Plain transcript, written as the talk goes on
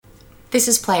This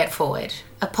is Play It Forward,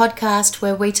 a podcast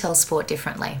where we tell sport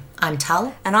differently. I'm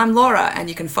Tull. And I'm Laura, and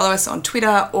you can follow us on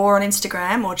Twitter or on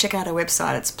Instagram or check out our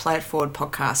website. It's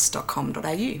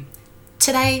playitforwardpodcast.com.au.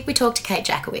 Today we talk to Kate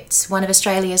Jackowitz, one of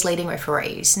Australia's leading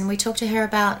referees, and we talk to her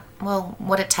about, well,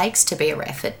 what it takes to be a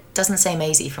ref. It doesn't seem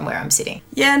easy from where I'm sitting.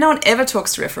 Yeah, no one ever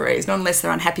talks to referees, not unless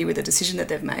they're unhappy with the decision that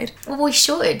they've made. Well, we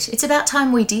should. It's about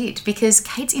time we did, because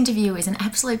Kate's interview is an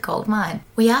absolute goldmine.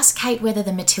 We asked Kate whether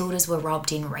the Matildas were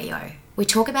robbed in Rio. We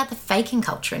talk about the faking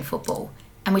culture in football,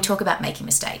 and we talk about making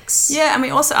mistakes. Yeah, and we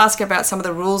also ask her about some of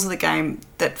the rules of the game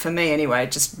that, for me anyway,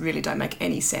 just really don't make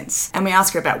any sense. And we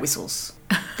ask her about whistles.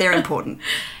 They're important.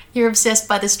 You're obsessed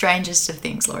by the strangest of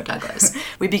things, Laura Douglas.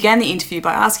 We began the interview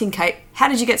by asking Kate, how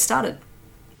did you get started?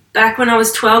 Back when I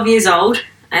was 12 years old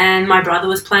and my brother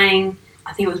was playing,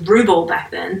 I think it was Brew Ball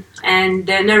back then, and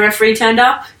no referee turned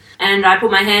up, and I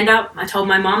put my hand up. I told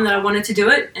my mum that I wanted to do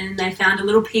it, and they found a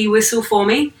little pea whistle for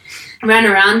me. I ran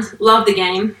around, loved the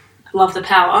game, loved the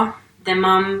power. Then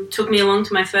Mum took me along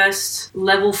to my first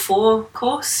level 4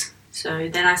 course. So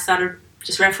then I started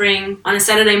just refereeing on a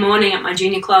Saturday morning at my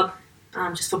junior club,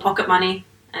 just for pocket money,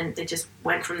 and it just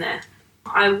went from there.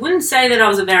 I wouldn't say that I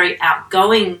was a very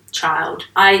outgoing child.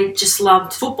 I just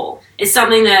loved football. It's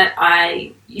something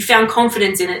that you found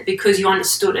confidence in it because you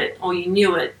understood it or you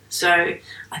knew it. So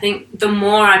I think the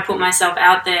more I put myself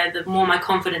out there, the more my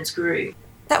confidence grew.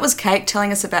 That was Kate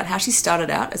telling us about how she started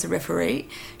out as a referee.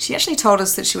 She actually told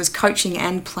us that she was coaching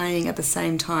and playing at the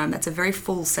same time. That's a very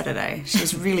full Saturday. She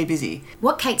was really busy.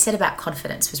 What Kate said about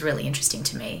confidence was really interesting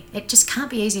to me. It just can't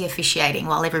be easy officiating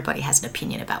while everybody has an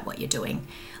opinion about what you're doing.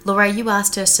 Laura, you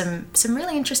asked her some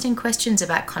really interesting questions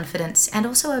about confidence and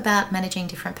also about managing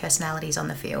different personalities on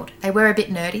the field. They were a bit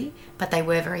nerdy, but they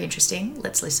were very interesting.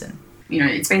 Let's listen. You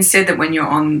know, it's been said that when you're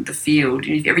on the field,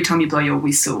 every time you blow your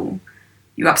whistle,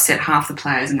 you upset half the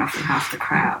players and roughly half the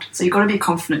crowd. So you've got to be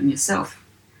confident in yourself.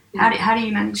 How do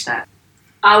you manage that?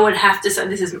 I would have to say,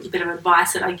 this is a bit of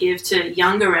advice that I give to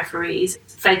younger referees,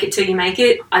 fake it till you make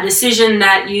it. A decision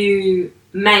that you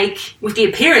make with the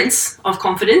appearance of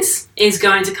confidence is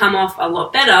going to come off a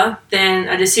lot better than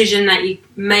a decision that you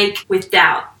make with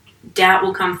doubt. Doubt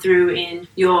will come through in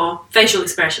your facial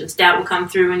expressions. Doubt will come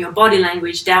through in your body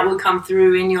language. Doubt will come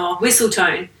through in your whistle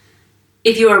tone.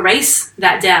 If you erase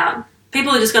that doubt,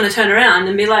 people are just going to turn around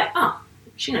and be like, oh,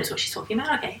 she knows what she's talking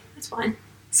about. Okay, that's fine.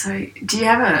 So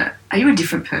are you a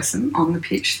different person on the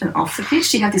pitch than off the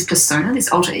pitch? Do you have this persona,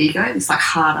 this alter ego, this like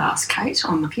hard-ass Kate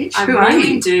on the pitch? Who are you? I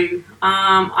really do.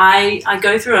 I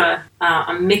go through a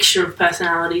mixture of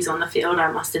personalities on the field,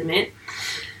 I must admit.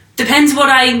 Depends what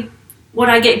I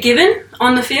get given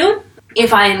on the field.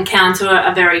 If I encounter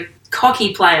a very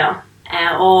cocky player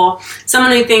or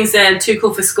someone who thinks they're too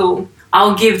cool for school,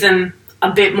 I'll give them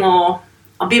a bit more,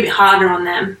 I'll be a bit harder on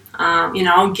them.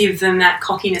 I'll give them that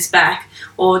cockiness back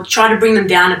or try to bring them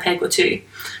down a peg or two.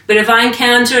 But if I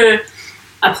encounter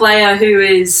a player who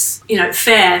is,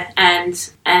 fair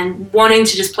and wanting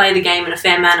to just play the game in a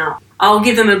fair manner, I'll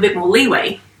give them a bit more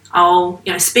leeway. I'll,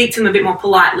 speak to them a bit more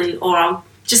politely, or I'll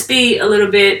just be a little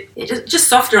bit, just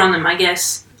softer on them, I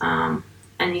guess. And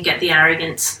you get the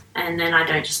arrogance, and then I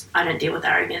don't deal with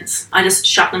arrogance. I just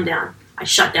shut them down. I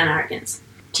shut down arrogance.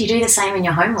 Do you do the same in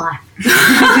your home life?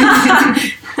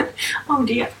 Oh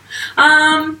dear.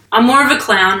 I'm more of a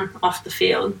clown off the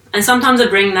field, and sometimes I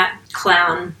bring that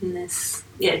clownness.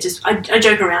 I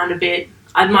joke around a bit.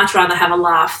 I'd much rather have a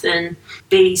laugh than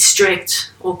be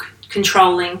strict or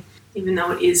controlling, even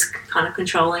though it is kind of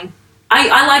controlling.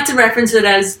 I like to reference it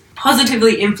as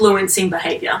positively influencing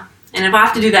behaviour, and if I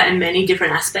have to do that in many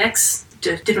different aspects,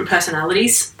 different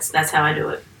personalities, that's how I do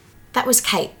it. That was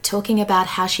Kate talking about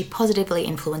how she positively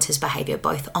influences behaviour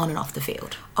both on and off the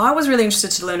field. I was really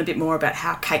interested to learn a bit more about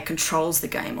how Kate controls the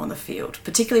game on the field,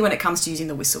 particularly when it comes to using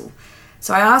the whistle.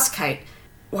 So I asked Kate,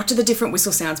 what do the different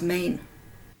whistle sounds mean?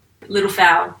 Little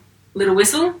foul, little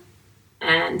whistle,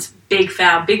 and big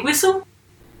foul, big whistle.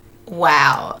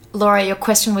 Wow. Laura, your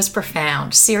question was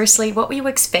profound. Seriously, what were you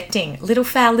expecting? Little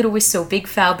foul, little whistle, big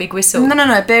foul, big whistle.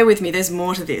 No, bear with me. There's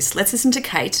more to this. Let's listen to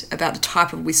Kate about the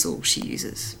type of whistle she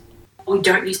uses. We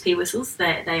don't use P whistles.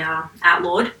 They are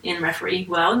outlawed in referee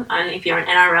world. If you're an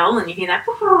NRL and you hear that,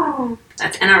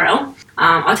 that's NRL.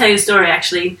 I'll tell you a story,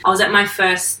 actually. I was at my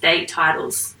first state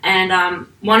titles, and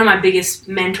one of my biggest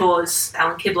mentors,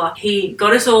 Alan Kibler, he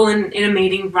got us all in a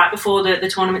meeting right before the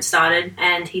tournament started,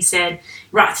 and he said,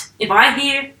 right, if I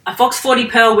hear a Fox 40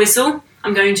 Pearl whistle,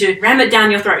 I'm going to ram it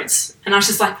down your throats. And I was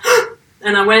just like,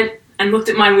 and I went and looked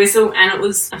at my whistle, and it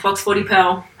was a Fox 40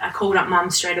 Pearl. I called up Mum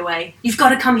straight away. You've got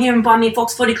to come here and buy me a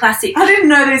Fox 40 Classic. I didn't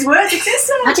know these words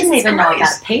existed. I didn't even know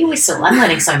about a P whistle. I'm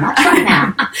learning so much right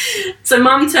now. So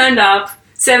Mum turned up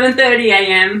 7:30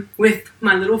 a.m. with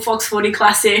my little Fox 40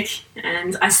 Classic,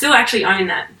 and I still actually own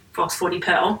that Fox 40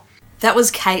 Pearl. That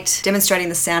was Kate demonstrating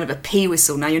the sound of a P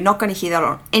whistle. Now, you're not going to hear that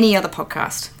on any other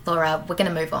podcast. Laura, we're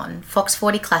going to move on. Fox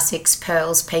 40 Classics,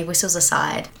 pearls, P whistles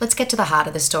aside, let's get to the heart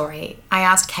of the story. I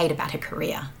asked Kate about her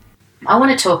career. I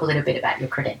want to talk a little bit about your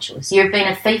credentials. You've been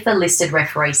a FIFA-listed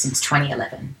referee since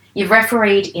 2011. You've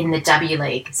refereed in the W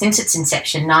League since its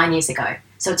inception 9 years ago,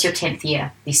 so it's your 10th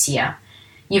year this year.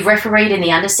 You've refereed in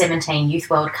the Under-17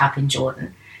 Youth World Cup in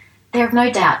Jordan. There have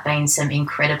no doubt been some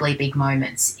incredibly big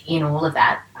moments in all of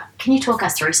that. Can you talk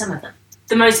us through some of them?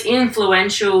 The most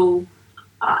influential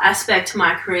aspect to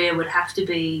my career would have to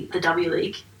be the W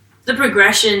League. The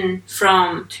progression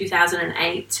from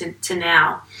 2008 to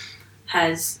now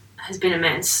has been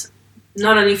immense,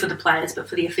 not only for the players but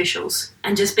for the officials.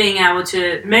 And just being able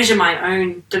to measure my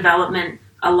own development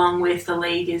along with the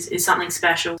league is something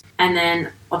special. And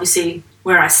then obviously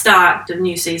where I start the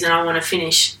new season, I want to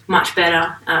finish much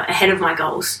better, ahead of my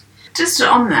goals. Just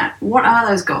on that, what are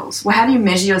those goals? Well, how do you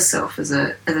measure yourself as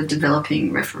a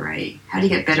developing referee? How do you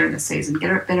get better in the season?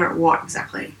 Get better at what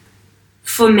exactly?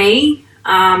 For me,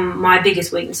 my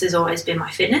biggest weakness has always been my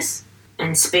fitness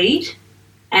and speed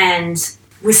and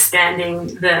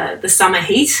withstanding the summer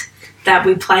heat that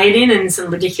we played in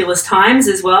some ridiculous times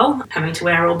as well, having to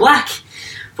wear all black.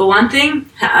 For one thing,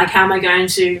 like how am I going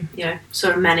to,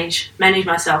 sort of manage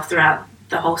myself throughout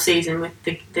the whole season with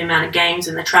the amount of games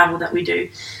and the travel that we do.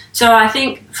 So I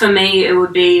think for me it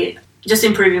would be just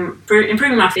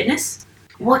improving my fitness.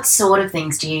 What sort of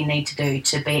things do you need to do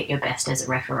to be at your best as a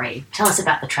referee? Tell us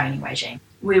about the training regime.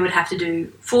 We would have to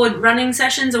do 4 running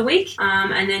sessions a week,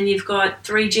 and then you've got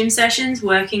 3 gym sessions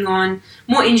working on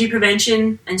more injury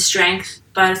prevention and strength.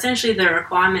 But essentially the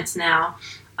requirements now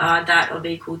that are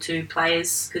equal to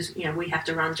players because we have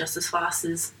to run just as fast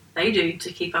as they do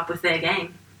to keep up with their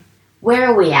game. Where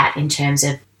are we at in terms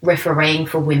of refereeing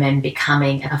for women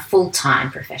becoming a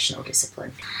full-time professional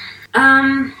discipline?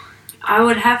 I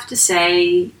would have to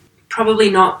say probably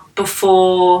not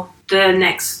before the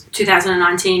next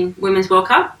 2019 Women's World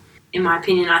Cup. In my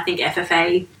opinion, I think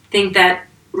FFA think that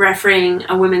refereeing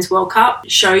a Women's World Cup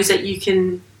shows that you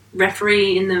can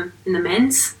referee in the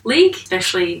men's league,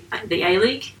 especially the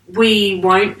A-League. We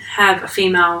won't have a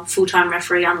female full-time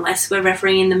referee unless we're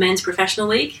refereeing in the men's professional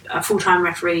league. A full-time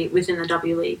referee within the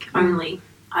W League only.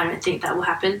 I don't think that will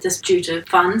happen just due to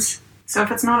funds. So if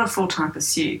it's not a full-time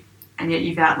pursuit, and yet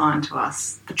you've outlined to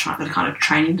us the kind of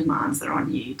training demands that are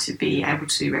on you to be able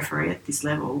to referee at this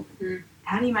level,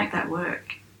 how do you make that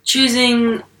work?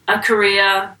 Choosing a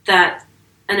career that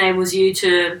enables you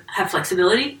to have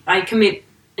flexibility. I commit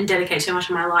and dedicate so much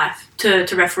of my life to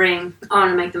refereeing. I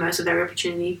want to make the most of every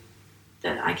opportunity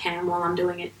that I can while I'm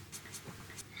doing it.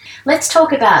 Let's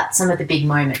talk about some of the big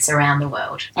moments around the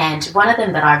world. And one of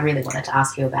them that I really wanted to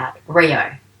ask you about,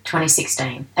 Rio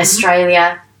 2016.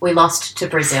 Australia, we lost to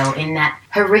Brazil in that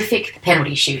horrific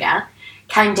penalty shootout,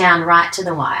 came down right to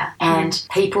the wire, and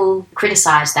people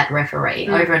criticised that referee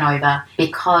over and over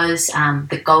because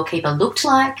the goalkeeper looked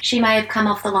like she may have come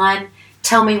off the line.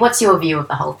 Tell me, what's your view of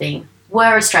the whole thing?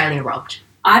 Were Australia robbed?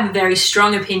 I have a very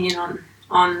strong opinion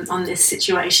on this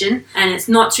situation, and it's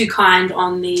not too kind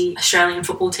on the Australian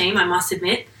football team, I must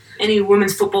admit. Any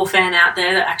women's football fan out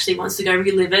there that actually wants to go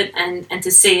relive it and to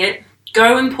see it,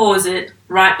 go and pause it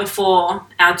right before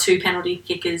our 2 penalty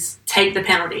kickers take the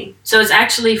penalty. So it's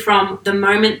actually from the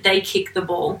moment they kick the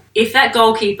ball. If that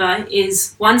goalkeeper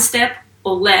is 1 step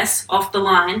or less off the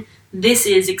line, this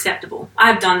is acceptable.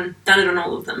 I've done it on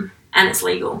all of them, and it's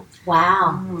legal.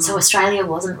 Wow. So Australia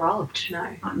wasn't robbed?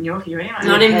 No. Not in your hearing.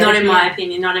 Not in my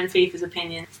opinion, not in FIFA's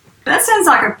opinion. That sounds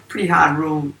like a pretty hard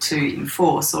rule to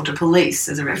enforce or to police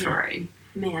as a referee.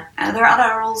 Yeah. Are there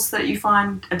other rules that you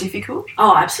find are difficult?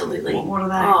 Oh, absolutely. What are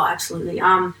they? Oh, absolutely.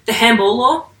 The handball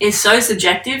law is so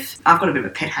subjective. I've got a bit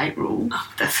of a pet hate rule.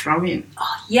 The throw-in.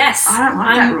 Oh, yes. I don't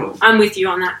like that rule. I'm with you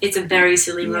on that. It's a very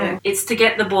silly rule. Yeah. It's to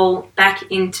get the ball back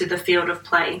into the field of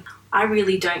play. I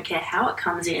really don't care how it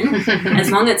comes in,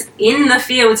 as long as it's in the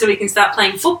field so we can start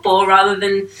playing football rather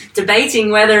than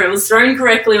debating whether it was thrown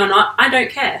correctly or not. I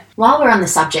don't care. While we're on the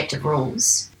subject of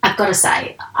rules, I've got to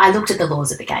say, I looked at the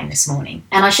laws of the game this morning,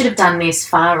 and I should have done this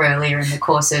far earlier in the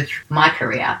course of my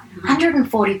career.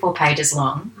 144 pages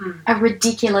long, a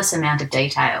ridiculous amount of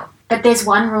detail. But there's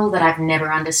one rule that I've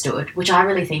never understood, which I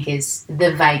really think is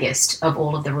the vaguest of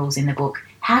all of the rules in the book,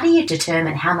 how do you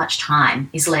determine how much time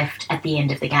is left at the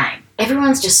end of the game?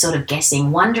 Everyone's just sort of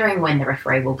guessing, wondering when the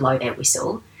referee will blow their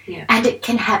whistle, and it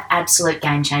can have absolute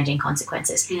game-changing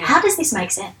consequences. Yeah. How does this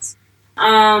make sense?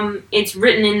 It's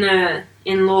written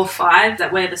in Law 5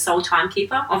 that we're the sole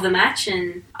timekeeper of the match,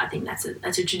 and I think that's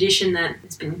a tradition that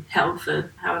has been held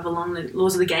for however long the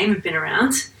laws of the game have been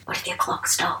around. What if your clock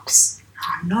stops?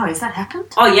 Oh no, has that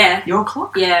happened? Oh yeah. Your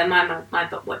clock? Yeah, my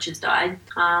watch has died.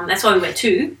 That's why we wear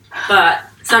 2. But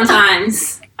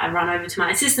sometimes I run over to my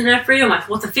assistant referee or my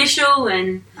 4th official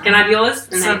and can I have yours?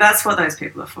 And So that's what those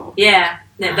people are for. yeah,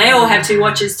 they all have 2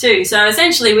 watches too. So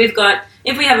essentially we've got,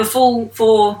 if we have a full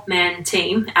 4-man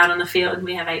team out on the field,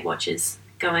 we have 8 watches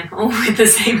going all at the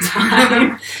same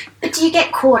time. But do you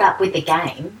get caught up with the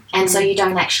game and so you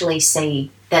don't actually see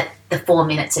that the 4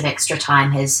 minutes of extra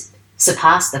time has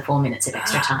surpassed the 4 minutes of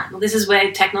extra time? Well, this is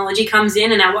where technology comes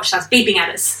in and our watch starts beeping at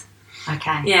us.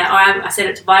 Okay. Yeah, I set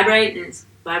it to vibrate and it's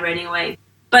vibrating away.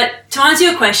 But to answer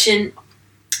your question,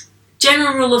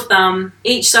 general rule of thumb,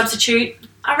 each substitute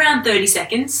around 30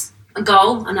 seconds. A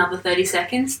goal, another 30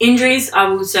 seconds. Injuries, I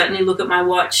will certainly look at my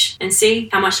watch and see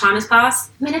how much time has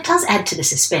passed. I mean, it does add to the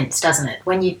suspense, doesn't it?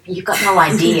 When you've got no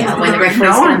idea when the referee's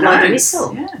No going one to blow the knows.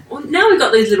 whistle. Yeah. Well, now we've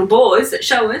got these little boards that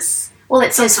show us. Well,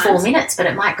 it says 4 Sometimes. minutes, but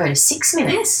it might go to 6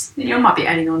 minutes. Yes. You might be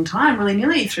adding on time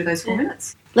willy-nilly through those 4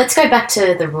 minutes. Let's go back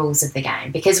to the rules of the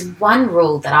game, because one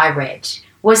rule that I read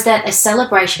was that a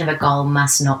celebration of a goal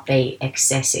must not be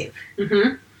excessive.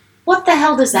 Mm-hmm. What the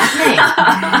hell does that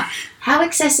mean? How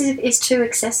excessive is too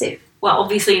excessive? Well,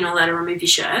 obviously you're not allowed to remove your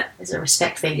shirt. There's a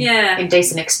respect thing. Yeah.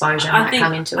 Indecent exposure might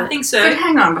come into I it. think so. But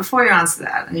hang on, before you answer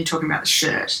that, and you're talking about the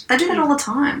shirt, they do that all the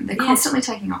time. They're Yeah. constantly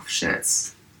taking off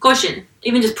shirts, Caution,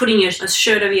 even just putting a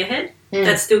shirt over your head,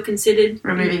 that's still considered...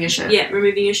 removing your shirt. Yeah,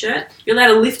 removing your shirt. You're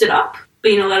allowed to lift it up,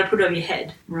 but you're not allowed to put it over your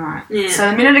head. Right. Yeah. So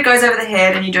the minute it goes over the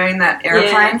head and you're doing that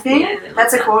aeroplane thing, yeah, they love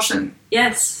that's a that. caution.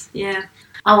 Yes, yeah.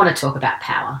 I want to talk about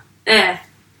power. Yeah.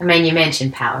 I mean, you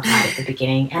mentioned power card at the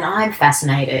beginning, and I'm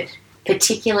fascinated,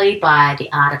 particularly by the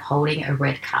art of holding a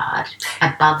red card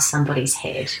above somebody's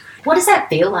head. What does that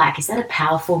feel like? Is that a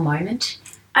powerful moment?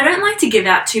 I don't like to give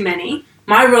out too many.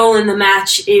 My role in the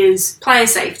match is player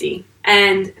safety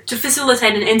and to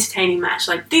facilitate an entertaining match.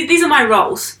 Like, these are my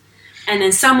roles. And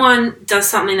then someone does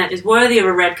something that is worthy of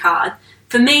a red card.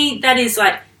 For me, that is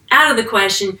like, out of the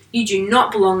question. You do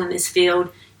not belong in this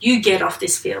field. You get off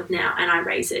this field now, and I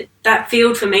raise it. That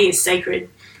field for me is sacred,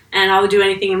 and I will do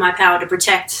anything in my power to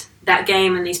protect that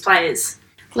game and these players.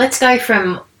 Let's go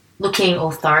from looking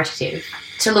authoritative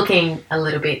to looking a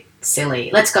little bit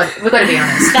silly. We've got to be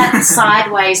honest. That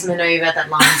sideways manoeuvre that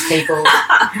Lions people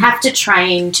have to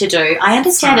train to do. I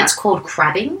understand Right. it's called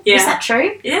crabbing. Yeah. Is that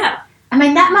true? Yeah. I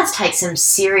mean, that must take some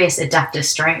serious adductor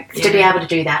strength to be Yeah. able to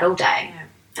do that all day.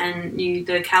 And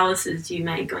the calluses you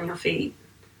make on your feet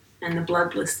and the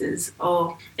blood blisters,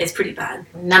 it's pretty bad.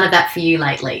 None of that for you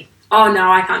lately. Oh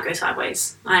no, I can't go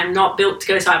sideways. I am not built to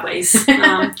go sideways.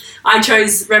 I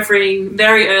chose refereeing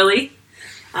very early.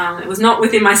 It was not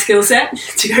within my skill set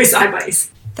to go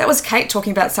sideways. That was Kate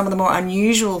talking about some of the more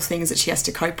unusual things that she has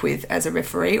to cope with as a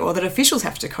referee, or that officials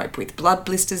have to cope with. Blood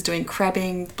blisters, doing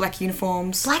crabbing, black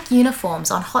uniforms. Black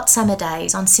uniforms on hot summer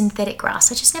days on synthetic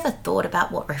grass. I just never thought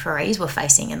about what referees were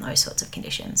facing in those sorts of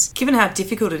conditions. Given how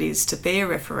difficult it is to be a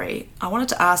referee, I wanted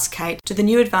to ask Kate, do the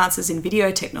new advances in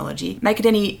video technology make it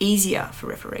any easier for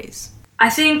referees? I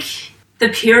think the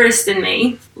purist in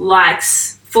me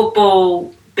likes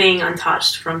football being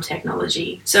untouched from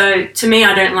technology. So to me,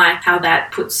 I don't like how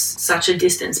that puts such a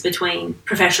distance between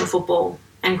professional football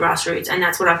and grassroots, and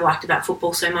that's what I've liked about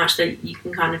football so much, that you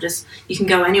can kind of you can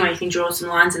go anywhere, you can draw some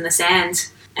lines in the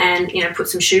sand and put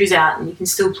some shoes out and you can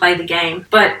still play the game.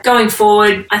 But going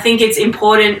forward, I think it's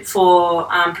important for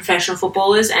professional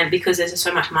footballers, and because there's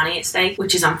so much money at stake,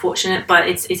 which is unfortunate, but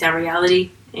it's our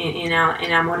reality in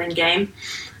our modern game.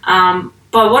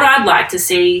 But what I'd like to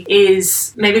see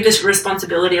is maybe this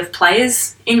responsibility of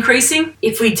players increasing.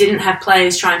 If we didn't have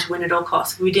players trying to win at all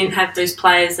costs, if we didn't have those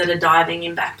players that are diving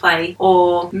in back play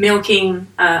or milking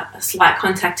a slight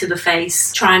contact to the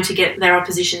face, trying to get their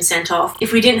opposition sent off.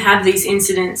 If we didn't have these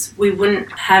incidents, we wouldn't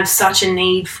have such a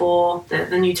need for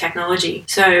the new technology.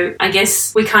 So I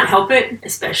guess we can't help it,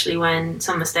 especially when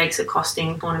some mistakes are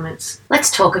costing tournaments. Let's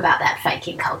talk about that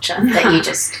faking culture that you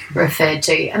just referred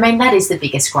to. I mean, that is the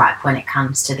biggest gripe when it comes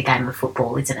to the game of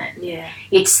football, isn't it? Yeah.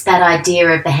 It's that idea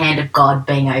of the hand of God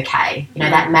being okay.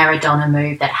 That Maradona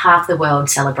move that half the world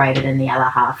celebrated and the other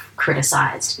half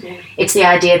criticised. Yeah. It's the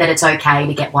idea that it's okay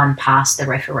to get one past the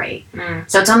referee. Mm.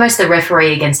 So it's almost the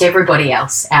referee against everybody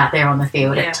else out there on the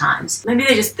field Yeah. at times. Maybe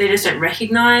they just don't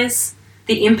recognise the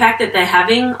the impact that they're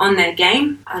having on their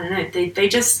game. I don't know. They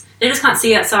just can't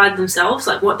see outside themselves,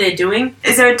 like what they're doing.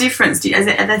 Is there a difference? Are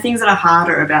there things that are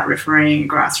harder about refereeing a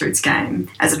grassroots game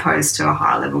as opposed to a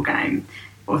higher level game,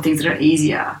 or things that are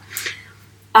easier?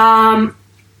 I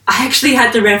actually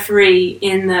had to referee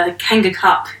in the Kanga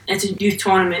Cup. It's a youth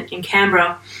tournament in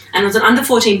Canberra, and it was an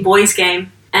under-14 boys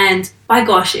game. And by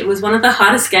gosh, it was one of the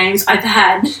hardest games I've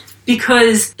had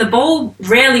because the ball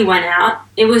rarely went out.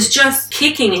 It was just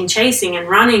kicking and chasing and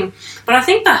running. But I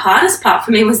think the hardest part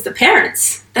for me was the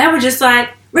parents. They were just like,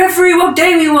 referee, what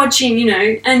game are you watching? You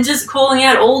know, and just calling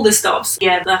out all the stops.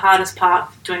 Yeah, the hardest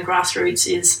part doing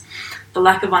grassroots is the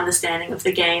lack of understanding of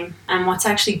the game and what's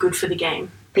actually good for the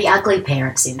game. The ugly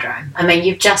parent syndrome. I mean,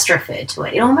 you've just referred to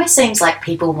it. It almost seems like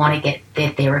people want to get their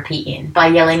therapy in by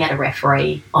yelling at a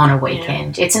referee on a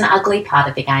weekend. Yeah. It's an ugly part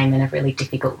of the game and a really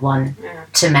difficult one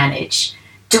to manage.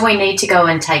 Do we need to go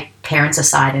and take parents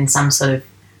aside in some sort of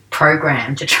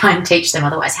program to try and teach them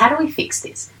otherwise? How do we fix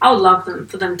this? I would love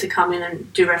for them to come in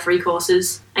and do referee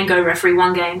courses and go referee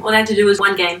one game. All they have to do is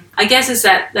one game. I guess it's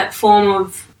that form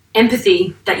of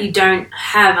empathy that you don't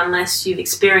have unless you've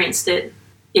experienced it.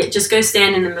 Yeah, just go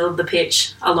stand in the middle of the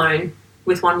pitch alone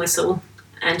with one whistle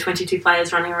and 22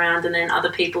 players running around and then other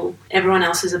people, everyone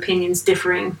else's opinions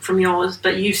differing from yours,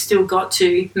 but you've still got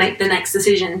to make the next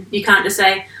decision. You can't just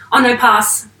say, oh no,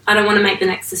 pass, I don't want to make the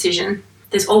next decision.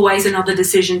 There's always another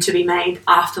decision to be made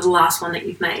after the last one that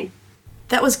you've made.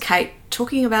 That was Kate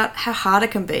talking about how hard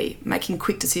it can be making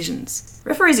quick decisions.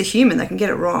 Referees are human, they can get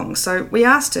it wrong, so we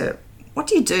asked her, what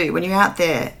do you do when you're out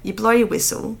there, you blow your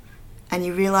whistle, and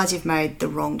you realise you've made the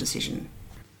wrong decision?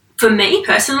 For me,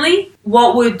 personally,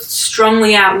 what would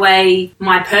strongly outweigh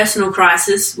my personal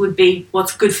crisis would be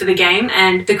what's good for the game,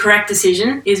 and the correct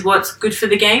decision is what's good for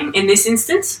the game in this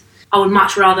instance. I would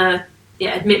much rather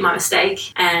admit my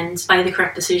mistake and play the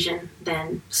correct decision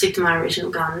than stick to my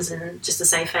original guns and just a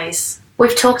safe face.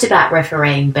 We've talked about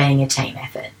refereeing being a team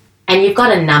effort, and you've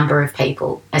got a number of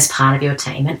people as part of your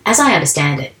team, and as I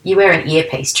understand it, you wear an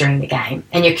earpiece during the game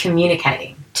and you're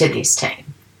communicating to this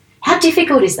team. How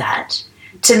difficult is that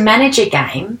to manage a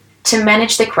game, to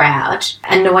manage the crowd,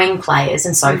 annoying players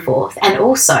and so forth, and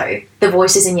also the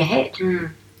voices in your head?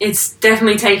 It's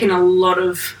definitely taken a lot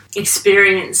of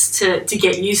experience to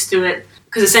get used to it,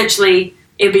 because essentially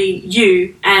it'll be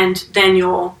you and then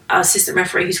your assistant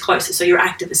referee who's closer, so your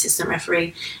active assistant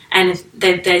referee, and if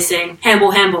they're saying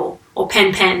handball or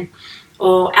pen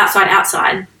or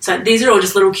outside, so these are all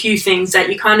just little cue things that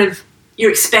you're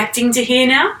expecting to hear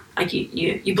now. Like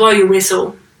you blow your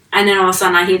whistle and then all of a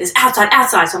sudden I hear this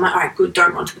outside. So I'm like, all right, good,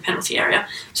 don't run to the penalty area.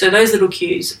 So those little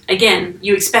cues, again,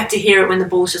 you expect to hear it when the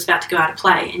ball's just about to go out of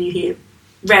play and you hear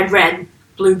red,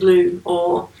 blue,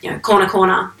 or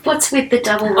corner. What's with the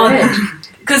double red?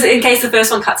 Because in case the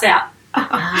first one cuts out.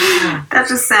 That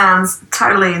just sounds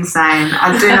totally insane.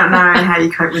 I do not know how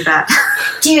you cope with that.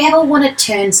 Do you ever want to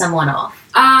turn someone off?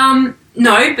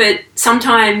 No, but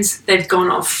sometimes they've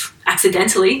gone off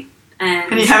accidentally.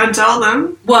 And you haven't told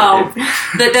them? Well,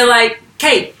 they're like,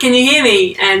 Kate, can you hear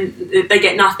me? And they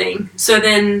get nothing. So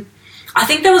then I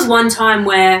think there was one time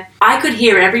where I could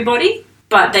hear everybody,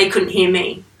 but they couldn't hear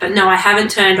me. But no, I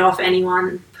haven't turned off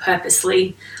anyone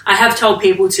purposely. I have told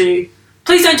people to,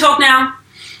 please don't talk now.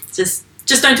 Just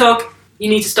don't talk. You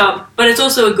need to stop. But it's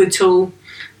also a good tool,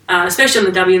 especially on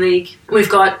the W League. We've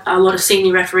got a lot of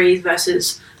senior referees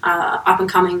versus up and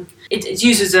coming. It's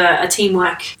used as a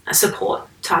teamwork, a support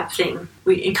type thing.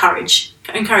 We encourage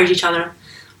each other.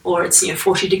 Or it's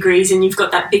 40 degrees and you've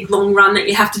got that big long run that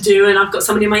you have to do, and I've got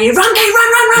somebody in my ear, run, Kate,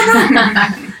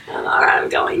 run. All right, I'm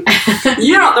going.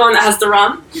 You're not the one that has to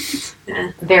run.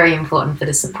 Yeah. Very important for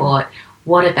the support.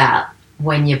 What about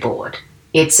when you're bored?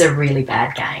 It's a really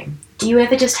bad game. Do you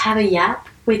ever just have a yap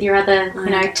with your other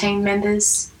team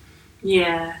members?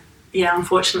 Yeah,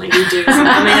 unfortunately we do.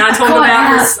 I mean,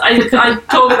 I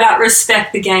talk about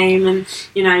respect the game, and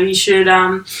you should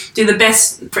do the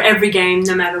best for every game,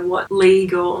 no matter what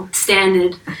league or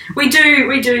standard. We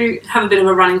do have a bit of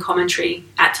a running commentary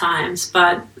at times,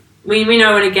 but we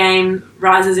know when a game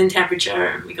rises in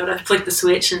temperature, we got to flick the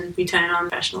switch and we turn on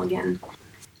professional again.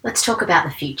 Let's talk about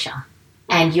the future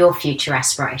and your future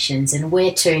aspirations, and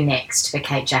where to next for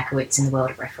Kate Jackowitz in the world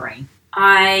of refereeing.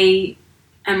 I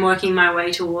am working my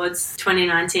way towards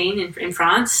 2019 in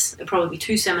France. There'll probably be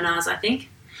 2 seminars, I think.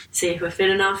 See if we're fit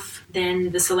enough.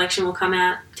 Then the selection will come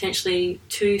out potentially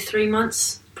 2-3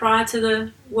 months prior to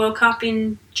the World Cup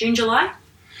in June, July.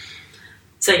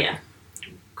 So yeah,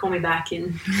 call me back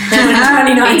in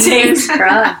 2019. So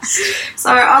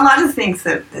I like to think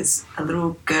that there's a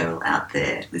little girl out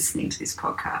there listening to this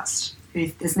podcast who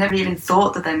has never even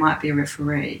thought that they might be a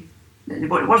referee.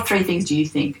 What 3 things do you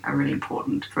think are really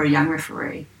important for a young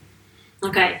referee?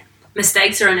 Okay,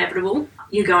 mistakes are inevitable.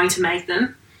 You're going to make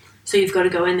them. So you've got to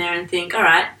go in there and think, all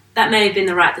right, that may have been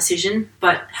the right decision,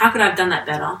 but how could I have done that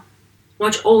better?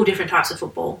 Watch all different types of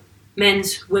football.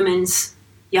 Men's, women's,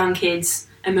 young kids.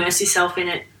 Immerse yourself in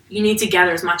it. You need to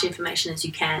gather as much information as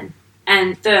you can.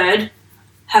 And third,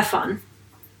 have fun.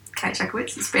 Kate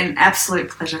Jakowitz, it's been an absolute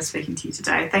pleasure speaking to you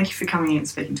today. Thank you for coming in and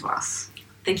speaking to us.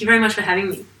 Thank you very much for having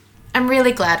me. I'm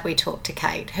really glad we talked to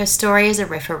Kate. Her story as a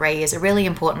referee is a really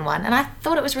important one, and I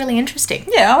thought it was really interesting.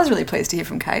 Yeah, I was really pleased to hear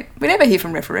from Kate. We never hear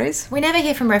from referees. We never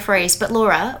hear from referees, but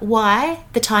Laura, why,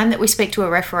 the time that we speak to a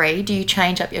referee, do you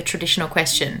change up your traditional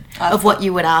question of what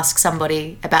you would ask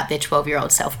somebody about their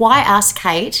 12-year-old self? Why ask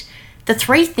Kate the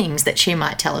 3 things that she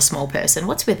might tell a small person?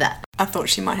 What's with that? I thought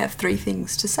she might have 3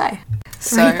 things to say.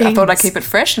 So I thought I'd keep it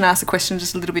fresh and ask the question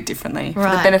just a little bit differently for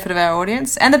the benefit of our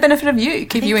audience and the benefit of you.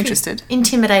 Keep you interested.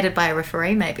 Intimidated by a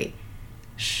referee, maybe.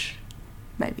 Shh.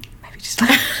 Maybe just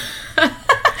like...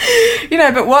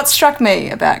 but what struck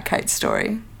me about Kate's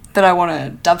story that I want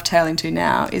to dovetail into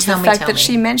now is the fact that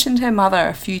she mentioned her mother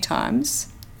a few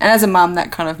times. And as a mum,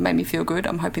 that kind of made me feel good.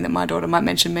 I'm hoping that my daughter might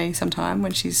mention me sometime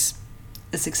when she's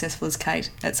as successful as Kate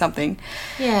at something.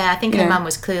 Yeah, I think her mum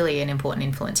was clearly an important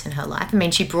influence in her life. I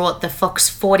mean, she brought the Fox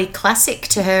 40 Classic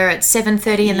to her at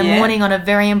 7:30 in the morning on a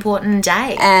very important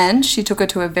day. And she took her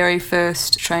to her very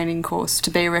first training course to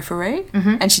be a referee,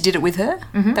 and she did it with her.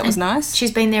 That was nice.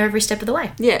 She's been there every step of the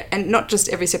way. Yeah, and not just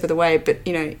every step of the way, but,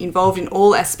 involved in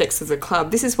all aspects of the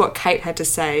club. This is what Kate had to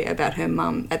say about her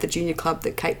mum at the junior club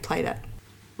that Kate played at.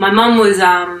 My mum was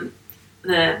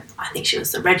I think she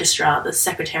was the registrar, the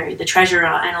secretary, the treasurer,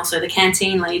 and also the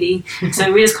canteen lady.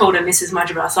 So we just called her Mrs.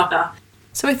 Mudgeebar Soccer.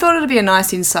 So we thought it would be a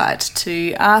nice insight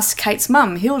to ask Kate's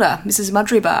mum, Hilda, Mrs.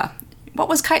 Mudgeebar, what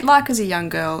was Kate like as a young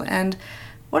girl, and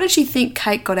what did she think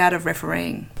Kate got out of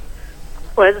refereeing?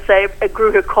 Well, as I say, it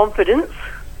grew her confidence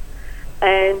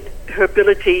and her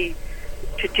ability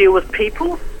to deal with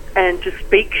people and to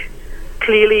speak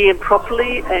clearly and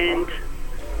properly, and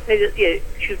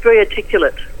she was very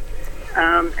articulate.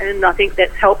 And I think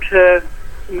that's helped her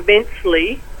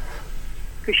immensely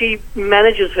because she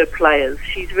manages her players.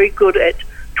 She's very good at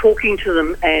talking to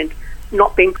them and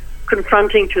not being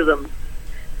confronting to them.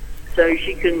 So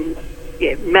she can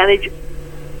manage,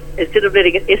 instead of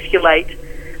letting it escalate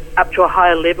up to a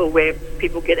higher level where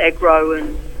people get aggro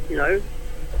and,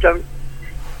 don't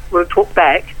want to talk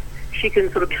back, she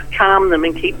can sort of calm them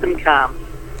and keep them calm.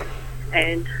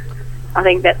 And I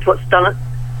think that's what's done it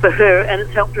for her, and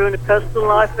it's helped her in her personal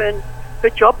life and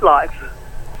her job life.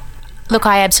 Look,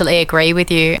 I absolutely agree with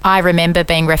you. I remember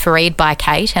being refereed by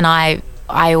Kate, and I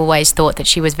always thought that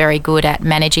she was very good at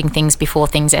managing things before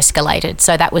things escalated.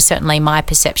 So that was certainly my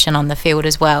perception on the field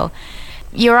as well.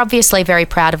 You're obviously very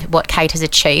proud of what Kate has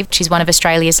achieved. She's one of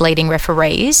Australia's leading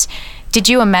referees. Did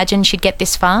you imagine she'd get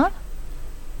this far?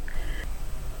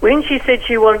 When she said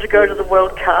she wanted to go to the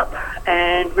World Cup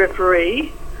and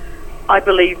referee, I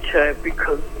believed her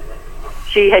because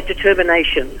she had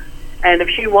determination, and if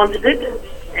she wanted it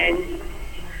and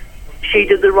she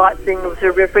did the right thing with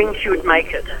her refereeing, she would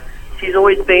make it. She's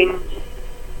always been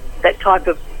that type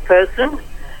of person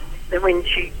that when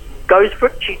she goes for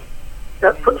it, she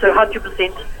puts her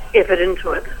 100% effort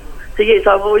into it. So yes,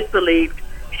 I've always believed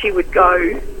she would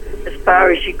go as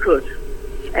far as she could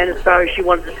and as far as she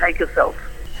wanted to take herself.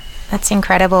 That's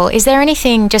incredible. Is there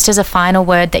anything, just as a final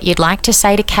word, that you'd like to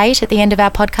say to Kate at the end of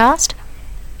our podcast?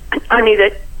 Only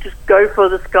that just go for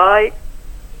the sky,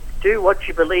 do what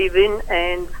you believe in,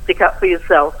 and stick up for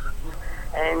yourself,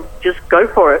 and just go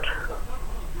for it.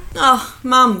 Oh,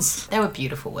 mums. They were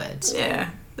beautiful words. Yeah,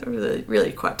 they're really,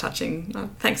 really quite touching. Oh,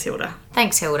 thanks, Hilda.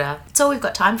 Thanks, Hilda. It's all we've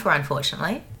got time for,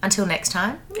 unfortunately. Until next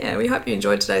time. Yeah, we hope you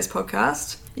enjoyed today's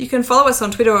podcast. You can follow us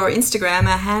on Twitter or Instagram.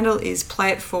 Our handle is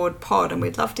PlayItForwardPod, and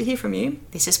we'd love to hear from you.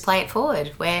 This is Play It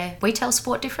Forward, where we tell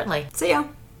sport differently. See ya.